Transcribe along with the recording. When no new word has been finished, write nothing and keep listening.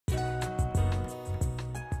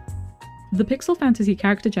The Pixel Fantasy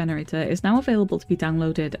character generator is now available to be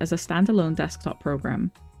downloaded as a standalone desktop program.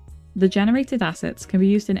 The generated assets can be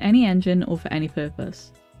used in any engine or for any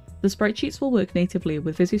purpose. The sprite sheets will work natively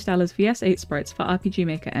with VisuStella's VS8 sprites for RPG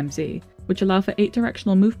Maker MZ, which allow for 8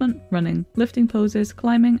 directional movement, running, lifting poses,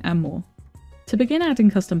 climbing, and more. To begin adding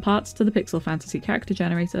custom parts to the Pixel Fantasy character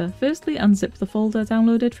generator, firstly unzip the folder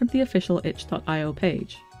downloaded from the official itch.io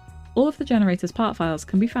page. All of the generator's part files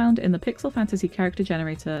can be found in the Pixel Fantasy character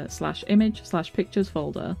generator /image/pictures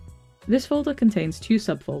folder. This folder contains 2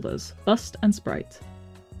 subfolders, Bust and Sprite.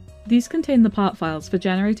 These contain the part files for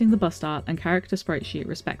generating the bust art and character sprite sheet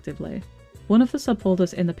respectively. One of the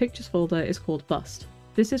subfolders in the Pictures folder is called Bust.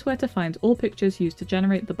 This is where to find all pictures used to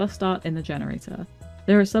generate the bust art in the generator.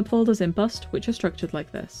 There are subfolders in Bust which are structured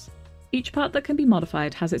like this. Each part that can be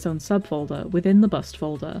modified has its own subfolder within the Bust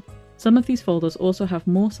folder. Some of these folders also have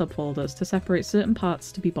more subfolders to separate certain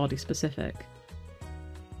parts to be body specific.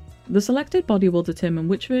 The selected body will determine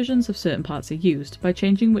which versions of certain parts are used by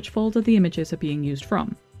changing which folder the images are being used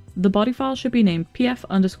from. The body file should be named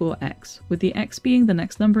pf_x, with the x being the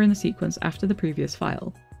next number in the sequence after the previous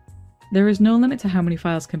file. There is no limit to how many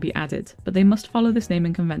files can be added, but they must follow this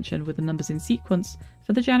naming convention with the numbers in sequence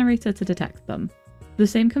for the generator to detect them. The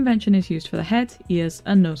same convention is used for the head, ears,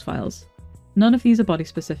 and nose files. None of these are body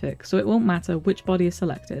specific, so it won't matter which body is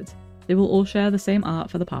selected. They will all share the same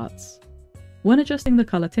art for the parts. When adjusting the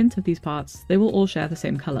colour tint of these parts, they will all share the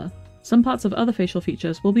same colour. Some parts of other facial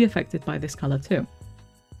features will be affected by this colour too.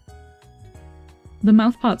 The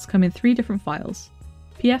mouth parts come in 3 different files.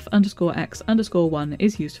 pf_x_1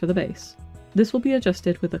 is used for the base. This will be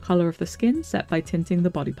adjusted with the colour of the skin set by tinting the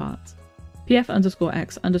body part.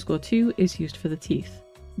 pf_x_2 is used for the teeth.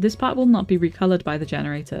 This part will not be recolored by the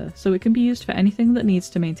generator, so it can be used for anything that needs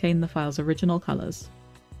to maintain the file's original colours.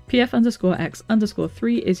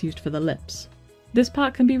 pf_x_3 is used for the lips. This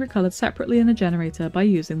part can be recolored separately in the generator by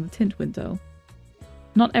using the tint window.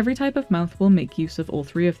 Not every type of mouth will make use of all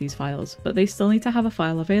 3 of these files, but they still need to have a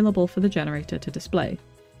file available for the generator to display.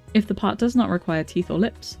 If the part does not require teeth or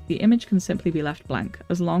lips, the image can simply be left blank,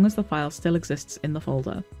 as long as the file still exists in the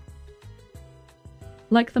folder.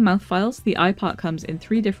 Like the mouth files, the eye part comes in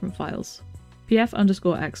 3 different files.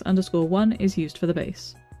 pf_x_1 is used for the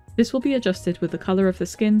base. This will be adjusted with the colour of the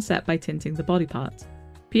skin set by tinting the body part.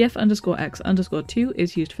 pf_x_2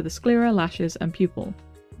 is used for the sclera, lashes, and pupil.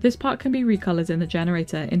 This part can be recolored in the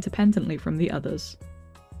generator independently from the others.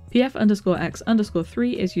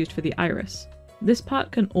 pf_x_3 is used for the iris. This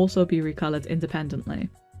part can also be recolored independently.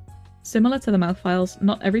 Similar to the mouth files,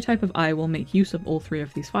 not every type of eye will make use of all 3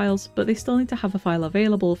 of these files, but they still need to have a file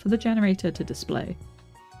available for the generator to display.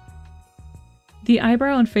 The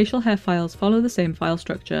eyebrow and facial hair files follow the same file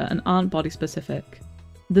structure and aren't body specific.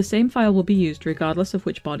 The same file will be used regardless of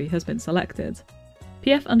which body has been selected.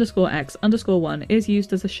 pf_x_1 is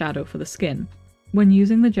used as a shadow for the skin. When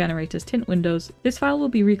using the generator's tint windows, this file will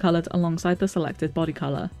be recolored alongside the selected body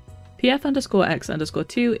color.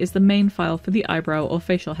 pf_x_2 is the main file for the eyebrow or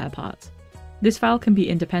facial hair part. This file can be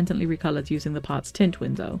independently recolored using the part's tint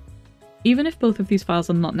window. Even if both of these files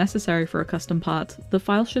are not necessary for a custom part, the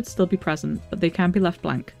file should still be present, but they can be left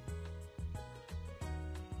blank.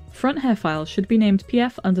 Front hair files should be named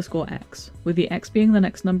pf_x, with the x being the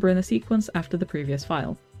next number in the sequence after the previous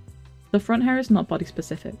file. The front hair is not body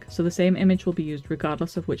specific, so the same image will be used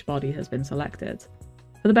regardless of which body has been selected.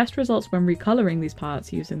 For the best results when recoloring these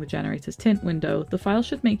parts using the generator's tint window, the file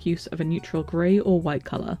should make use of a neutral grey or white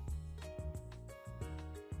colour.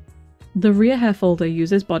 The rear hair folder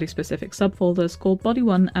uses body-specific subfolders called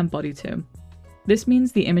Body1 and Body2. This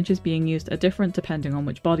means the images being used are different depending on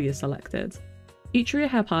which body is selected. Each rear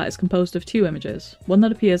hair part is composed of 2 images, one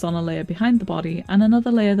that appears on a layer behind the body and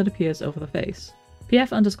another layer that appears over the face.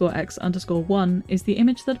 pf_x_1 is the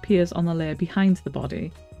image that appears on the layer behind the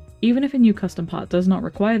body. Even if a new custom part does not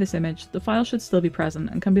require this image, the file should still be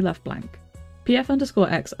present and can be left blank.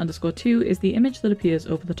 pf_x_2 is the image that appears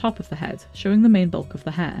over the top of the head, showing the main bulk of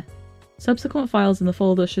the hair. Subsequent files in the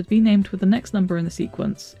folder should be named with the next number in the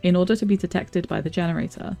sequence, in order to be detected by the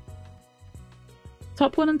generator.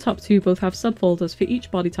 Top 1 and Top 2 both have subfolders for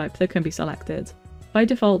each body type that can be selected. By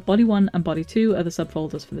default, Body 1 and Body 2 are the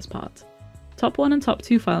subfolders for this part. Top 1 and Top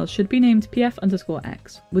 2 files should be named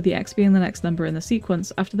pf_x, with the x being the next number in the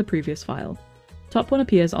sequence after the previous file. Top 1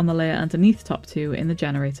 appears on the layer underneath Top 2 in the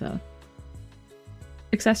generator.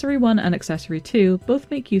 Accessory 1 and Accessory 2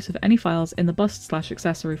 both make use of any files in the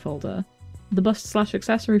bust/accessory folder. The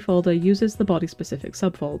bust/accessory folder uses the body-specific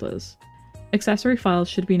subfolders. Accessory files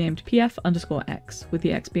should be named pf_x, with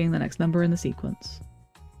the x being the next number in the sequence.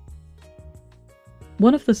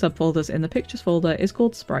 One of the subfolders in the Pictures folder is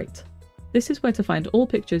called Sprite. This is where to find all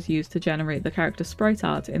pictures used to generate the character sprite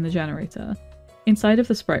art in the generator. Inside of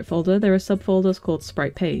the sprite folder, there are subfolders called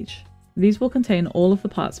sprite page. These will contain all of the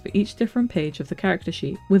parts for each different page of the character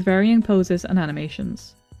sheet, with varying poses and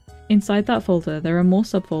animations. Inside that folder, there are more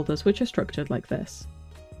subfolders which are structured like this.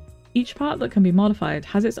 Each part that can be modified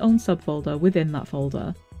has its own subfolder within that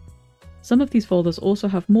folder. Some of these folders also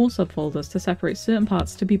have more subfolders to separate certain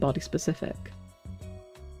parts to be body specific.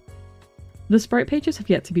 The sprite pages have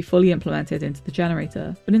yet to be fully implemented into the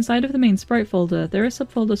generator, but inside of the main sprite folder there are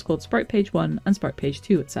subfolders called sprite page 1 and sprite page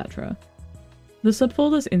 2, etc. The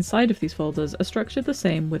subfolders inside of these folders are structured the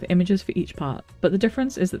same with images for each part, but the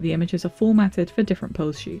difference is that the images are formatted for different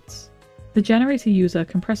pose sheets. The generator user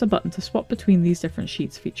can press a button to swap between these different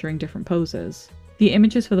sheets featuring different poses. The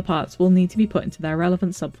images for the parts will need to be put into their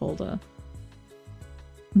relevant subfolder.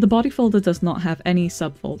 The body folder does not have any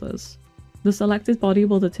subfolders. The selected body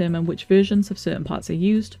will determine which versions of certain parts are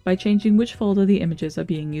used by changing which folder the images are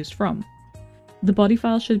being used from. The body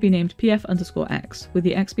file should be named pf_x, with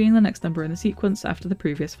the x being the next number in the sequence after the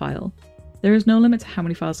previous file. There is no limit to how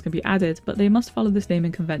many files can be added, but they must follow this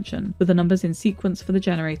naming convention, with the numbers in sequence for the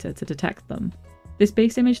generator to detect them. This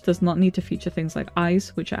base image does not need to feature things like eyes,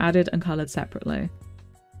 which are added and coloured separately.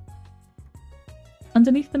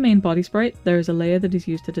 Underneath the main body sprite, there is a layer that is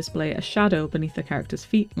used to display a shadow beneath the character's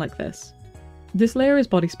feet, like this. This layer is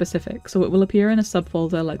body specific, so it will appear in a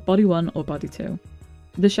subfolder like body 1 or body 2.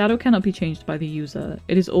 The shadow cannot be changed by the user,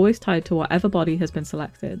 it is always tied to whatever body has been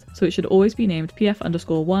selected, so it should always be named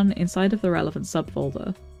pf_1 inside of the relevant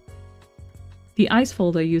subfolder. The eyes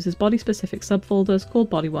folder uses body specific subfolders called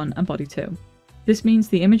body 1 and body 2. This means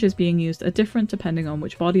the images being used are different depending on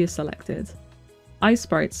which body is selected. Eye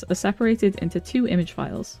sprites are separated into two image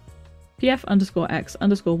files.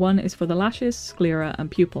 pf_x_1 is for the lashes, sclera,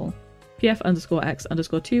 and pupil.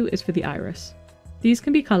 pf_x_2 is for the iris. These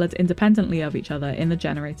can be coloured independently of each other in the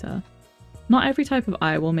generator. Not every type of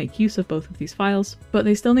eye will make use of both of these files, but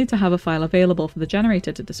they still need to have a file available for the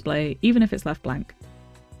generator to display, even if it's left blank.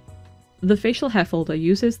 The facial hair folder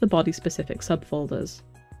uses the body-specific subfolders.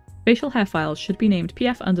 Facial hair files should be named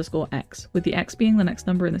pf_x, with the x being the next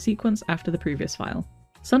number in the sequence after the previous file.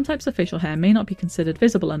 Some types of facial hair may not be considered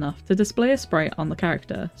visible enough to display a sprite on the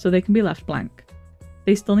character, so they can be left blank.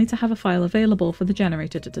 They still need to have a file available for the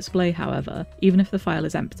generator to display, however, even if the file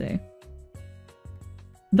is empty.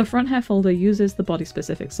 The front hair folder uses the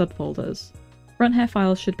body-specific subfolders. Front hair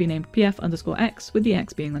files should be named pf_x, with the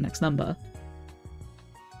x being the next number.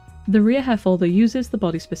 The rear hair folder uses the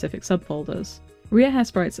body-specific subfolders. Rear hair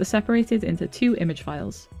sprites are separated into two image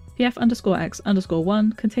files.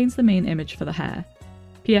 pf_x_1 contains the main image for the hair.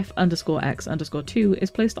 pf_x_2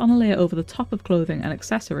 is placed on a layer over the top of clothing and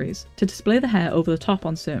accessories to display the hair over the top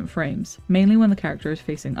on certain frames, mainly when the character is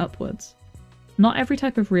facing upwards. Not every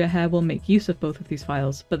type of rear hair will make use of both of these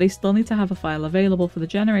files, but they still need to have a file available for the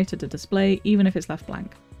generator to display even if it's left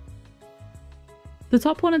blank. The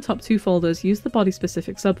top 1 and top 2 folders use the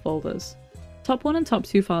body-specific subfolders. Top 1 and top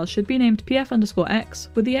 2 files should be named pf_x,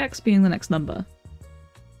 with the x being the next number.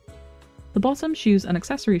 The bottom, shoes, and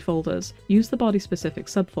accessory folders use the body-specific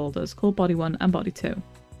subfolders called body 1 and body 2.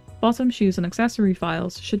 Bottom, shoes, and accessory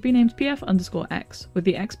files should be named pf_x, with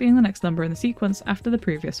the x being the next number in the sequence after the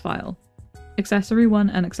previous file. Accessory 1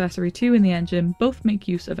 and accessory 2 in the engine both make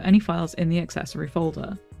use of any files in the accessory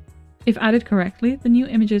folder. If added correctly, the new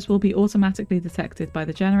images will be automatically detected by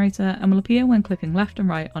the generator and will appear when clicking left and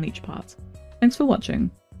right on each part. Thanks for watching.